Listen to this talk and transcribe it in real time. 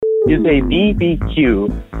Is a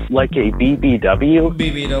BBQ like a BBW?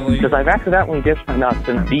 BBW. Because I've accidentally dipped my nuts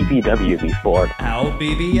in BBW before.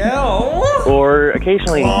 LBBL. Or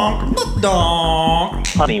occasionally Donk.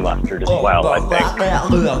 honey mustard as well, I think.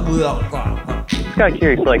 Just kind of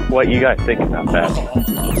curious, like, what you guys think about that.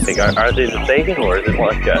 Like, are they the same, or is it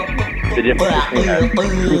more like the difference between a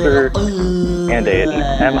Cougar and an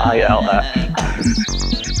MILF?